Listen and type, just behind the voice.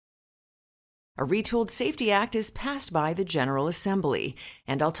A retooled Safety Act is passed by the General Assembly.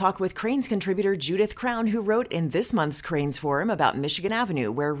 And I'll talk with Crain's contributor Judith Crown, who wrote in this month's Crain's Forum about Michigan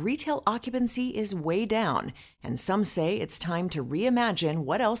Avenue, where retail occupancy is way down. And some say it's time to reimagine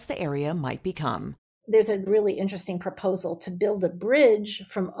what else the area might become. There's a really interesting proposal to build a bridge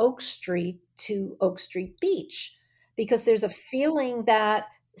from Oak Street to Oak Street Beach, because there's a feeling that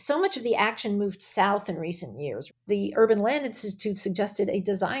so much of the action moved south in recent years. The Urban Land Institute suggested a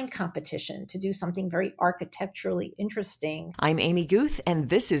design competition to do something very architecturally interesting. I'm Amy Guth, and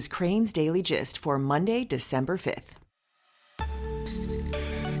this is Crain's Daily Gist for Monday, December 5th.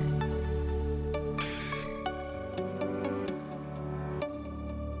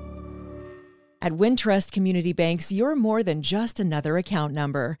 At Wintrust Community Banks, you're more than just another account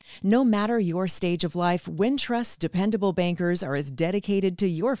number. No matter your stage of life, Wintrust's dependable bankers are as dedicated to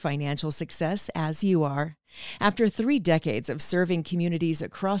your financial success as you are. After 3 decades of serving communities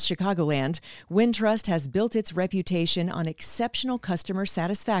across Chicagoland, Wintrust has built its reputation on exceptional customer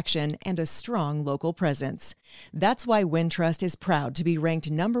satisfaction and a strong local presence. That's why Wintrust is proud to be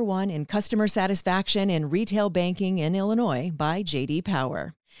ranked number 1 in customer satisfaction in retail banking in Illinois by J.D.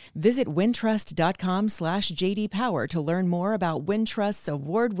 Power. Visit wintrust.com/JD Power to learn more about Wintrust's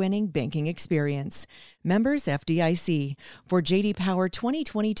award-winning banking experience. Members FDIC. For JD Power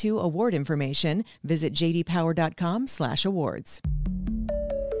 2022 award information, visit jdpower.com/awards.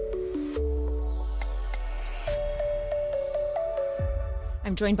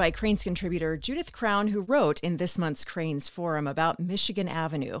 I'm joined by Crain's contributor Judith Crown, who wrote in this month's Crain's Forum about Michigan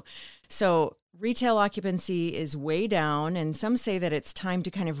Avenue. So retail occupancy is way down, and some say that it's time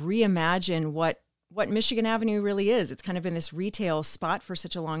to kind of reimagine what Michigan Avenue really is. It's kind of been this retail spot for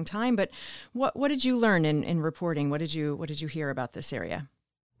such a long time. But what did you learn in reporting? What did you hear about this area?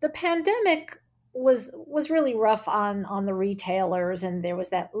 The pandemic was really rough on the retailers, and there was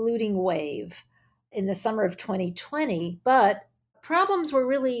that looting wave in the summer of 2020. But problems were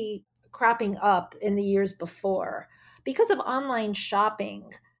really cropping up in the years before. Because of online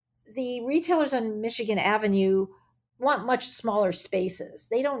shopping, the retailers on Michigan Avenue want much smaller spaces.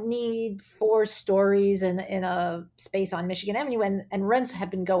 They don't need 4 stories in a space on Michigan Avenue, and rents have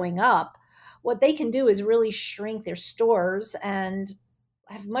been going up. What they can do is really shrink their stores and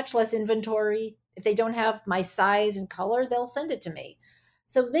have much less inventory. If they don't have my size and color, they'll send it to me.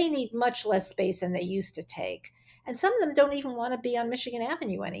 So they need much less space than they used to take. And some of them don't even want to be on Michigan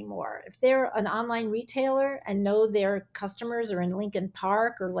Avenue anymore. If they're an online retailer and know their customers are in Lincoln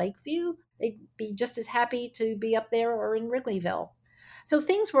Park or Lakeview, they'd be just as happy to be up there or in Wrigleyville. So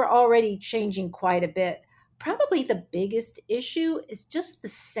things were already changing quite a bit. Probably the biggest issue is just the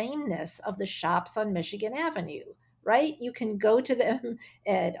sameness of the shops on Michigan Avenue, right? You can go to them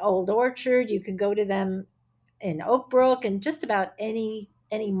at Old Orchard, you can go to them in Oak Brook, and just about any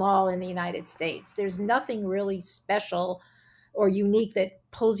mall in the United States. There's nothing really special or unique that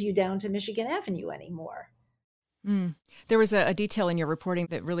pulls you down to Michigan Avenue anymore. There was a detail in your reporting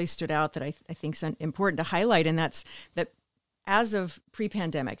that really stood out that I think is important to highlight, and that's that as of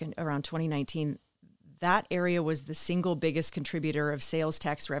pre-pandemic and around 2019, that area was the single biggest contributor of sales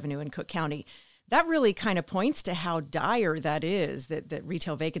tax revenue in Cook County. That really kind of points to how dire that is, that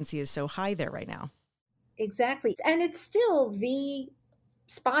retail vacancy is so high there right now. Exactly. And it's still the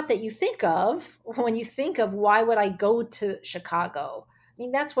spot that you think of when you think of why would I go to Chicago? I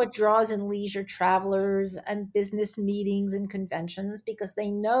mean, that's what draws in leisure travelers and business meetings and conventions, because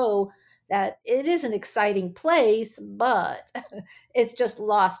they know that it is an exciting place, but it's just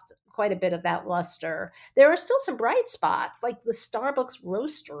lost quite a bit of that luster. There are still some bright spots, like the Starbucks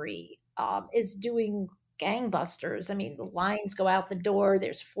Roastery is doing gangbusters. I mean, the lines go out the door.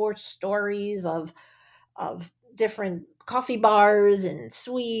 There's 4 stories of different coffee bars and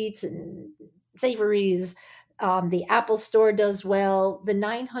sweets and savories. The Apple Store does well. The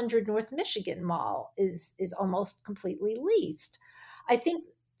 900 North Michigan Mall is almost completely leased. I think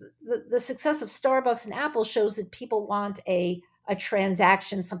the success of Starbucks and Apple shows that people want a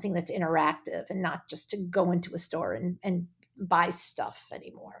transaction, something that's interactive, and not just to go into a store and buy stuff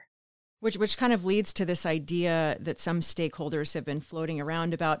anymore. Which kind of leads to this idea that some stakeholders have been floating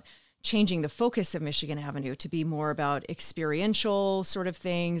around about changing the focus of Michigan Avenue to be more about experiential sort of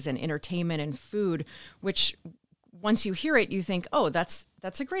things and entertainment and food, which once you hear it, you think, oh, that's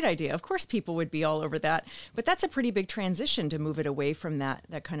a great idea. Of course, people would be all over that. But that's a pretty big transition to move it away from that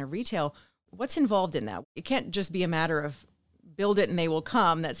kind of retail. What's involved in that? It can't just be a matter of build it and they will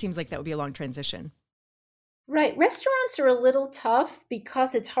come. That seems like that would be a long transition. Right. Restaurants are a little tough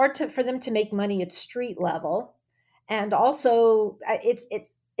because it's hard for them to make money at street level. And also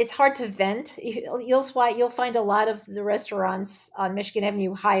It's hard to vent. You'll find a lot of the restaurants on Michigan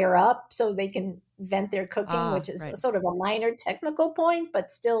Avenue higher up so they can vent their cooking, Ah, which is right. sort of a minor technical point,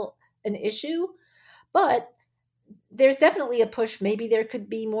 but still an issue. But there's definitely a push. Maybe there could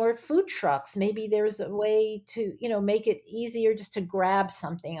be more food trucks. Maybe there's a way to, make it easier just to grab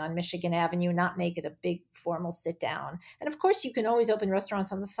something on Michigan Avenue, not make it a big formal sit down. And of course, you can always open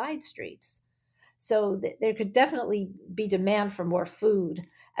restaurants on the side streets. So there could definitely be demand for more food,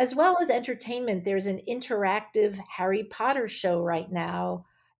 as well as entertainment. There's an interactive Harry Potter show right now,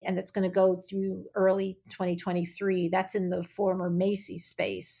 and it's going to go through early 2023. That's in the former Macy's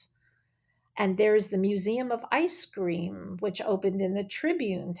space. And there's the Museum of Ice Cream, which opened in the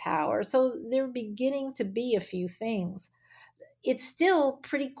Tribune Tower. So there are beginning to be a few things. It's still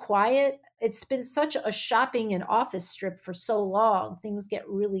pretty quiet. It's been such a shopping and office strip for so long. Things get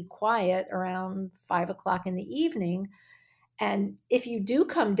really quiet around 5 o'clock in the evening. And if you do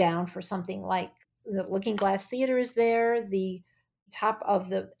come down for something like the Looking Glass Theater is there, the top of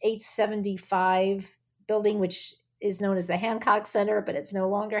the 875 building, which is known as the Hancock Center, but it's no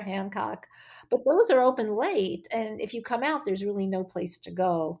longer Hancock. But those are open late. And if you come out, there's really no place to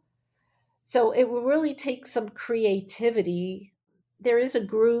go. So it will really take some creativity. There is a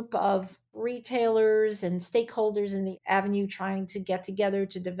group of retailers and stakeholders in the avenue trying to get together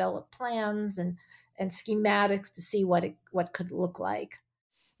to develop plans and schematics to see what could look like.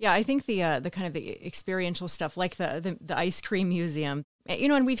 Yeah, I think the kind of the experiential stuff, like the ice cream museum,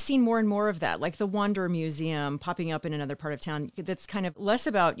 and we've seen more and more of that, like the Wander Museum popping up in another part of town. That's kind of less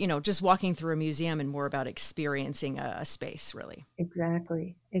about just walking through a museum and more about experiencing a space, really.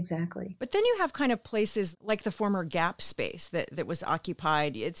 Exactly. Exactly. But then you have kind of places like the former Gap space that was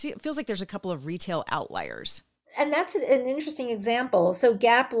occupied. It feels like there's a couple of retail outliers. And that's an interesting example. So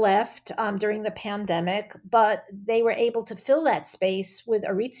Gap left during the pandemic, but they were able to fill that space with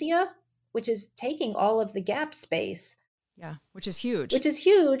Aritzia, which is taking all of the Gap space, Yeah, which is huge. which is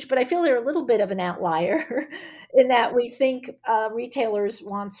huge. But I feel they're a little bit of an outlier in that we think retailers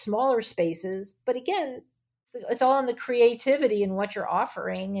want smaller spaces. But again, it's all in the creativity and what you're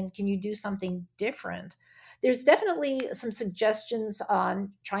offering, and can you do something different? There's definitely some suggestions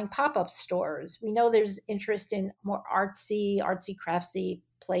on trying pop-up stores. We know there's interest in more artsy craftsy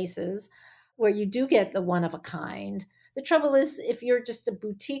places where you do get the one of a kind. The trouble is, if you're just a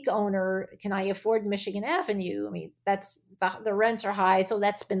boutique owner, can I afford Michigan Avenue? I mean, that's the rents are high, so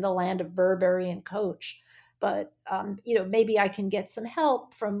that's been the land of Burberry and Coach. But maybe I can get some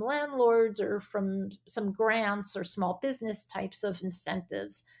help from landlords or from some grants or small business types of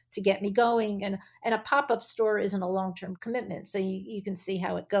incentives to get me going. And a pop-up store isn't a long-term commitment, so you can see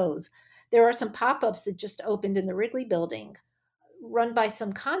how it goes. There are some pop-ups that just opened in the Wrigley building, run by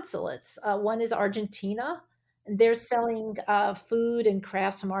some consulates. One is Argentina, and they're selling food and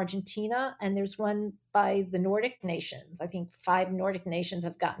crafts from Argentina. And there's one by the Nordic nations. I think 5 Nordic nations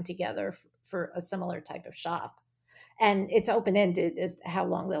have gotten together for a similar type of shop. And it's open ended as to how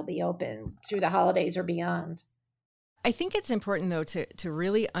long they'll be open through the holidays or beyond. I think it's important, though, to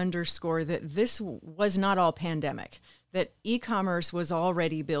really underscore that this was not all pandemic, that e-commerce was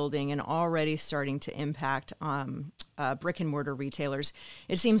already building and already starting to impact brick and mortar retailers.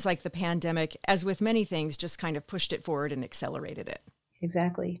 It seems like the pandemic, as with many things, just kind of pushed it forward and accelerated it.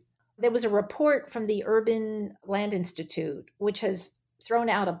 Exactly. There was a report from the Urban Land Institute, which has thrown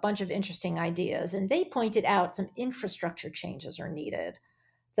out a bunch of interesting ideas, and they pointed out some infrastructure changes are needed.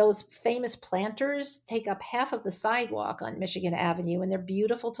 Those famous planters take up half of the sidewalk on Michigan Avenue, and they're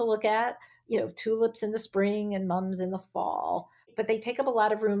beautiful to look at. Tulips in the spring and mums in the fall, but they take up a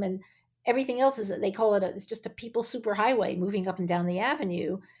lot of room, and everything else is, they call it, it's just a people superhighway moving up and down the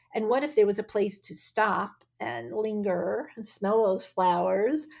avenue. And what if there was a place to stop and linger and smell those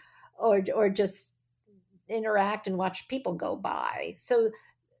flowers, or just interact and watch people go by? So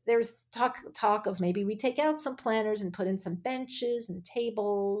there's talk of maybe we take out some planters and put in some benches and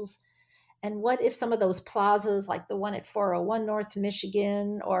tables. And what if some of those plazas, like the one at 401 North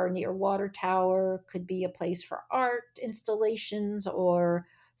Michigan or near Water Tower, could be a place for art installations or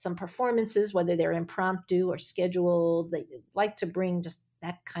some performances, whether they're impromptu or scheduled? They like to bring just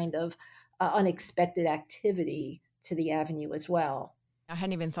that kind of unexpected activity to the avenue as well. I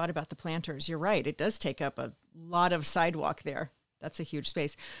hadn't even thought about the planters. You're right. It does take up a lot of sidewalk there. That's a huge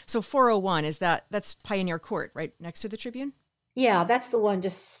space. So 401, that's Pioneer Court, right next to the Tribune? Yeah, that's the one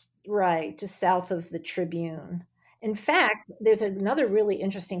just south of the Tribune. In fact, there's another really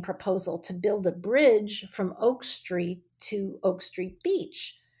interesting proposal to build a bridge from Oak Street to Oak Street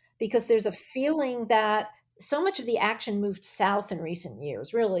Beach, because there's a feeling that so much of the action moved south in recent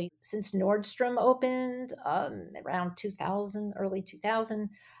years, really, since Nordstrom opened around 2000, early 2000,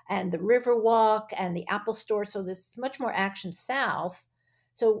 and the Riverwalk and the Apple Store. So there's much more action south.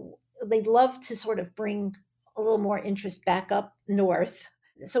 So they'd love to sort of bring a little more interest back up north.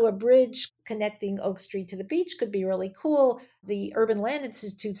 So a bridge connecting Oak Street to the beach could be really cool. The Urban Land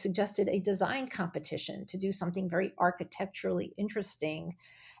Institute suggested a design competition to do something very architecturally interesting,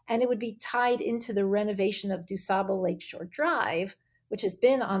 and it would be tied into the renovation of DuSable Lakeshore Drive, which has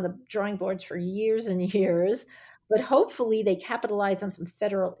been on the drawing boards for years and years. But hopefully, they capitalize on some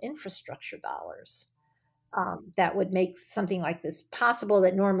federal infrastructure dollars that would make something like this possible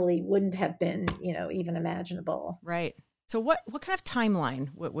that normally wouldn't have been, even imaginable. Right. So, what kind of timeline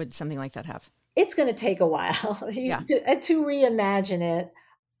would something like that have? It's going to take a while Yeah. to reimagine it.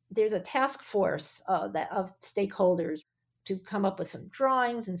 There's a task force of stakeholders to come up with some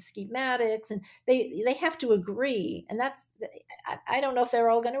drawings and schematics, and they have to agree. And I don't know if they're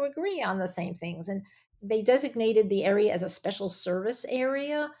all going to agree on the same things. And they designated the area as a special service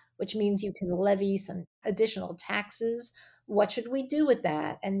area, which means you can levy some additional taxes. What should we do with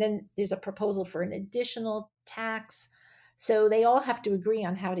that? And then there's a proposal for an additional tax. So they all have to agree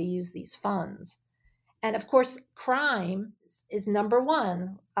on how to use these funds. And of course, crime is number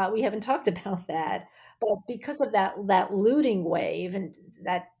one. We haven't talked about that, but because of that looting wave and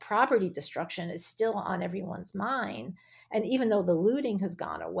that property destruction is still on everyone's mind. And even though the looting has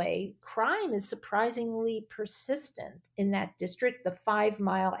gone away, crime is surprisingly persistent in that district, the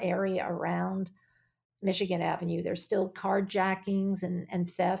 5-mile area around Michigan Avenue. There's still carjackings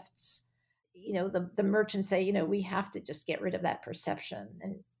and thefts. The merchants say, we have to just get rid of that perception.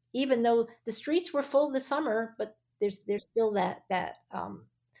 And even though the streets were full this summer, but there's still that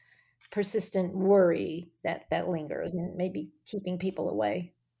persistent worry that lingers and maybe keeping people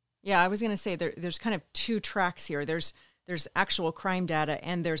away. Yeah, I was going to say there's kind of two tracks here. There's actual crime data,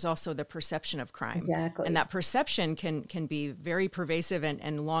 and there's also the perception of crime. Exactly. And that perception can be very pervasive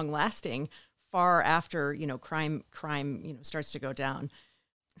and long lasting far after, crime starts to go down.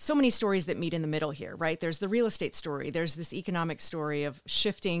 So many stories that meet in the middle here, right? There's the real estate story. There's this economic story of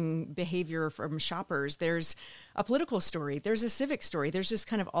shifting behavior from shoppers. There's a political story. There's a civic story. There's just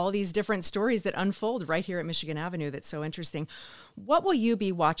kind of all these different stories that unfold right here at Michigan Avenue that's so interesting. What will you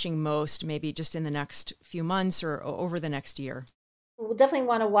be watching most, maybe just in the next few months or over the next year? We'll definitely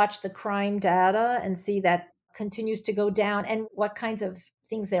want to watch the crime data and see that continues to go down and what kinds of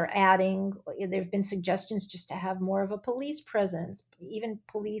things they're adding. There have been suggestions just to have more of a police presence, even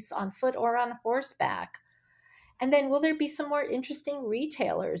police on foot or on horseback. And then will there be some more interesting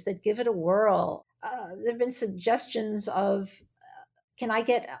retailers that give it a whirl? There have been suggestions of, can I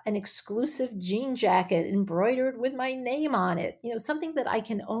get an exclusive jean jacket embroidered with my name on it? Something that I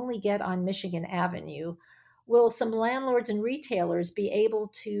can only get on Michigan Avenue. Will some landlords and retailers be able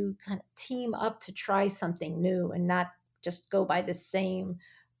to kind of team up to try something new and not just go by the same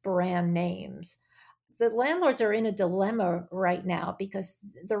brand names? The landlords are in a dilemma right now because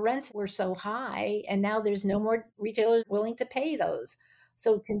the rents were so high and now there's no more retailers willing to pay those.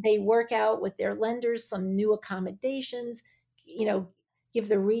 So can they work out with their lenders some new accommodations, give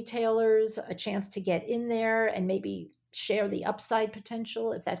the retailers a chance to get in there and maybe share the upside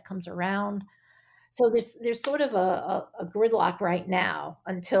potential if that comes around? So there's sort of a gridlock right now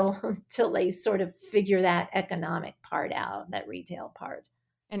until they sort of figure that economic part out, that retail part.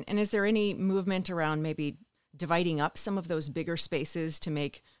 And is there any movement around maybe dividing up some of those bigger spaces to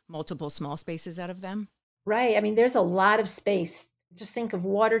make multiple small spaces out of them? Right. I mean, there's a lot of space. Just think of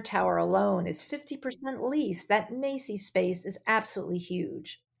Water Tower alone is 50% leased. That Macy's space is absolutely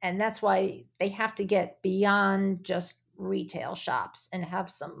huge. And that's why they have to get beyond just retail shops and have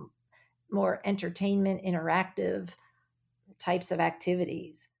some more entertainment, interactive types of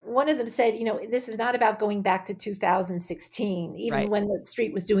activities. One of them said, this is not about going back to 2016, even Right. when the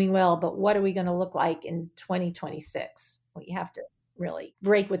street was doing well, but what are we going to look like in 2026? We have to really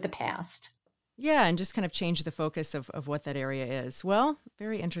break with the past. Yeah, and just kind of change the focus of what that area is. Well,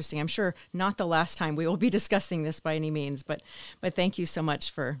 very interesting. I'm sure not the last time we will be discussing this by any means, but thank you so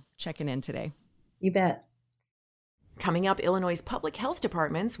much for checking in today. You bet. Coming up, Illinois' public health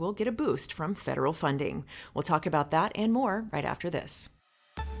departments will get a boost from federal funding. We'll talk about that and more right after this.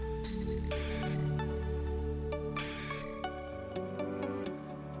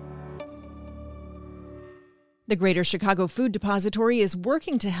 The Greater Chicago Food Depository is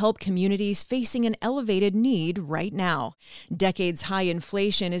working to help communities facing an elevated need right now. Decades-high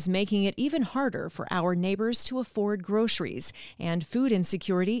inflation is making it even harder for our neighbors to afford groceries, and food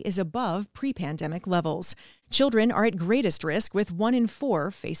insecurity is above pre-pandemic levels. Children are at greatest risk, with 1 in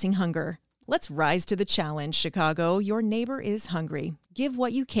 4 facing hunger. Let's rise to the challenge, Chicago. Your neighbor is hungry. Give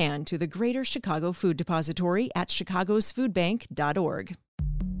what you can to the Greater Chicago Food Depository at chicagosfoodbank.org.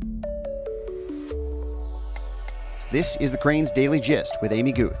 This is the Crain's Daily Gist with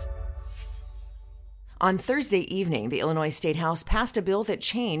Amy Guth. On Thursday evening, the Illinois State House passed a bill that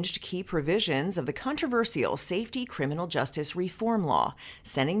changed key provisions of the controversial Safety Criminal Justice Reform Law,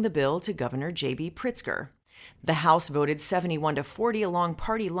 sending the bill to Governor J.B. Pritzker. The House voted 71-40 along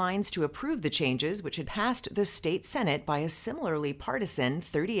party lines to approve the changes, which had passed the state Senate by a similarly partisan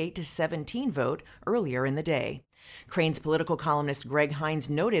 38-17 vote earlier in the day. Crain's political columnist Greg Hines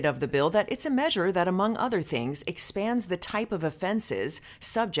noted of the bill that it's a measure that, among other things, expands the type of offenses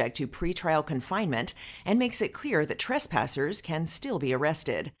subject to pretrial confinement and makes it clear that trespassers can still be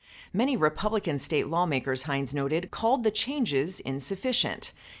arrested. Many Republican state lawmakers, Hines noted, called the changes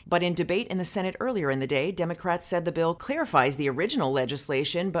insufficient. But in debate in the Senate earlier in the day, Democrats said the bill clarifies the original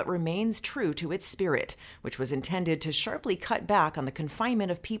legislation but remains true to its spirit, which was intended to sharply cut back on the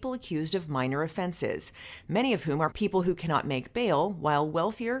confinement of people accused of minor offenses, many of whom are people who cannot make bail, while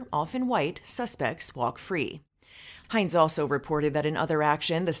wealthier, often white, suspects walk free. Hines also reported that in other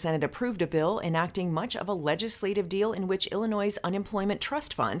action, the Senate approved a bill enacting much of a legislative deal in which Illinois' Unemployment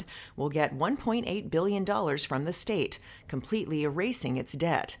Trust Fund will get $1.8 billion from the state, completely erasing its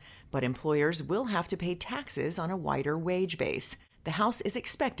debt. But employers will have to pay taxes on a wider wage base. The House is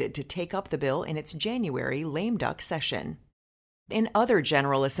expected to take up the bill in its January lame duck session. In other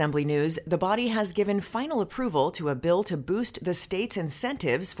General Assembly news, the body has given final approval to a bill to boost the state's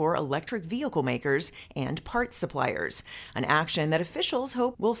incentives for electric vehicle makers and parts suppliers, an action that officials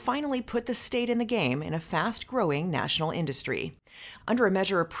hope will finally put the state in the game in a fast-growing national industry. Under a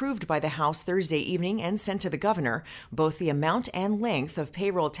measure approved by the House Thursday evening and sent to the governor, both the amount and length of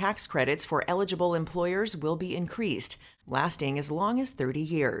payroll tax credits for eligible employers will be increased, lasting as long as 30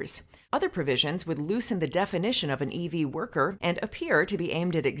 years. Other provisions would loosen the definition of an EV worker and appear to be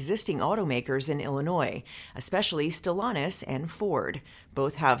aimed at existing automakers in Illinois, especially Stellantis and Ford.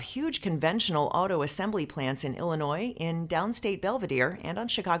 Both have huge conventional auto assembly plants in Illinois, in downstate Belvidere, and on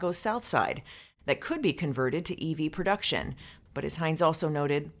Chicago's South Side that could be converted to EV production, but as Hines also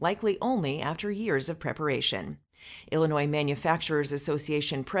noted, likely only after years of preparation. Illinois Manufacturers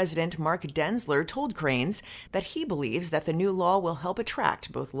Association President Mark Denzler told Crain's that he believes that the new law will help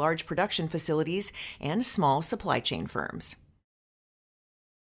attract both large production facilities and small supply chain firms.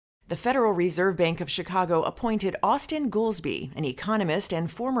 The Federal Reserve Bank of Chicago appointed Austan Goolsbee, an economist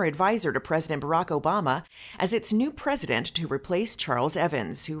and former advisor to President Barack Obama, as its new president to replace Charles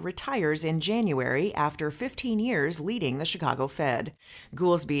Evans, who retires in January after 15 years leading the Chicago Fed.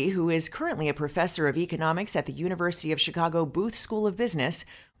 Goolsbee, who is currently a professor of economics at the University of Chicago Booth School of Business,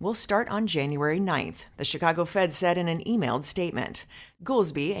 will start on January 9th, the Chicago Fed said in an emailed statement.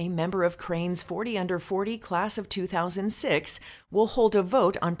 Goolsbee, a member of Crain's 40 Under 40 class of 2006, will hold a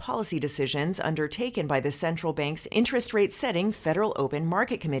vote on policy decisions undertaken by the central bank's interest rate setting Federal Open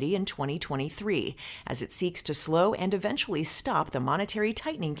Market Committee in 2023, as it seeks to slow and eventually stop the monetary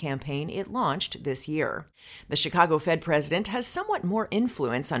tightening campaign it launched this year. The Chicago Fed president has somewhat more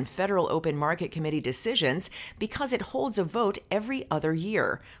influence on Federal Open Market Committee decisions because it holds a vote every other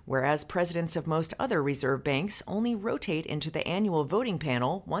year, whereas presidents of most other reserve banks only rotate into the annual voting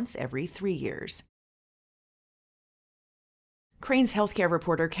panel once every 3 years. Crain's healthcare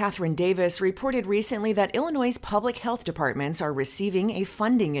reporter Catherine Davis reported recently that Illinois' public health departments are receiving a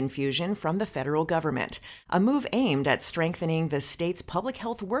funding infusion from the federal government, a move aimed at strengthening the state's public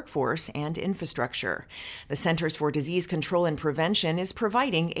health workforce and infrastructure. The Centers for Disease Control and Prevention is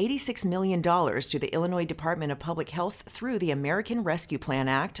providing $86 million to the Illinois Department of Public Health through the American Rescue Plan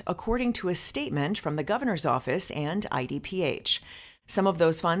Act, according to a statement from the governor's office and IDPH. Some of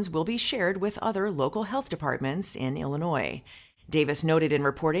those funds will be shared with other local health departments in Illinois. Davis noted in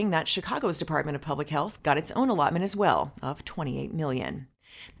reporting that Chicago's Department of Public Health got its own allotment as well, of $28 million.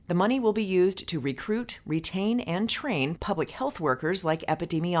 The money will be used to recruit, retain, and train public health workers like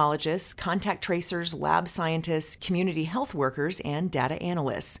epidemiologists, contact tracers, lab scientists, community health workers, and data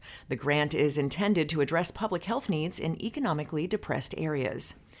analysts. The grant is intended to address public health needs in economically depressed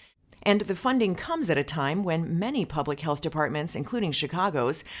areas. And the funding comes at a time when many public health departments, including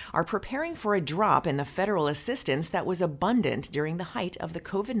Chicago's, are preparing for a drop in the federal assistance that was abundant during the height of the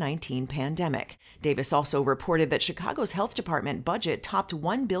COVID-19 pandemic. Davis also reported that Chicago's health department budget topped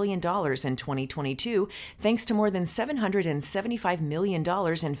 $1 billion in 2022, thanks to more than $775 million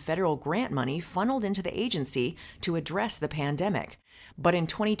in federal grant money funneled into the agency to address the pandemic. But in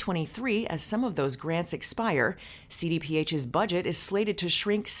 2023, as some of those grants expire, CDPH's budget is slated to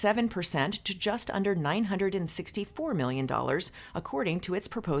shrink 7% to just under $964 million, according to its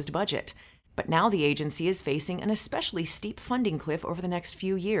proposed budget. But now the agency is facing an especially steep funding cliff over the next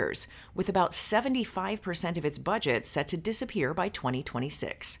few years, with about 75% of its budget set to disappear by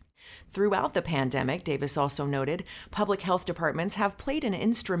 2026. Throughout the pandemic, Davis also noted, public health departments have played an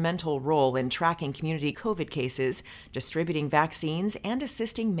instrumental role in tracking community COVID cases, distributing vaccines, and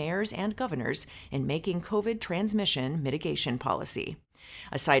assisting mayors and governors in making COVID transmission mitigation policy.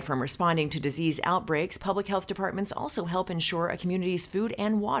 Aside from responding to disease outbreaks, public health departments also help ensure a community's food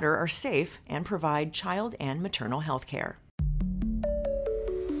and water are safe and provide child and maternal health care.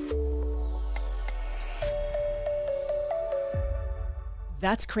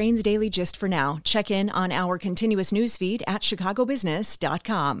 That's Crane's Daily Gist for now. Check in on our continuous news feed at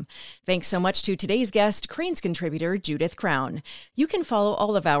chicagobusiness.com. Thanks so much to today's guest, Crane's contributor, Judith Crown. You can follow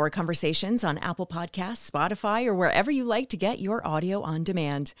all of our conversations on Apple Podcasts, Spotify, or wherever you like to get your audio on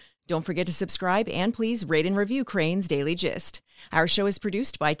demand. Don't forget to subscribe and please rate and review Crane's Daily Gist. Our show is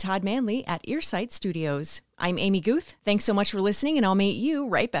produced by Todd Manley at Earsight Studios. I'm Amy Guth. Thanks so much for listening, and I'll meet you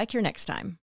right back here next time.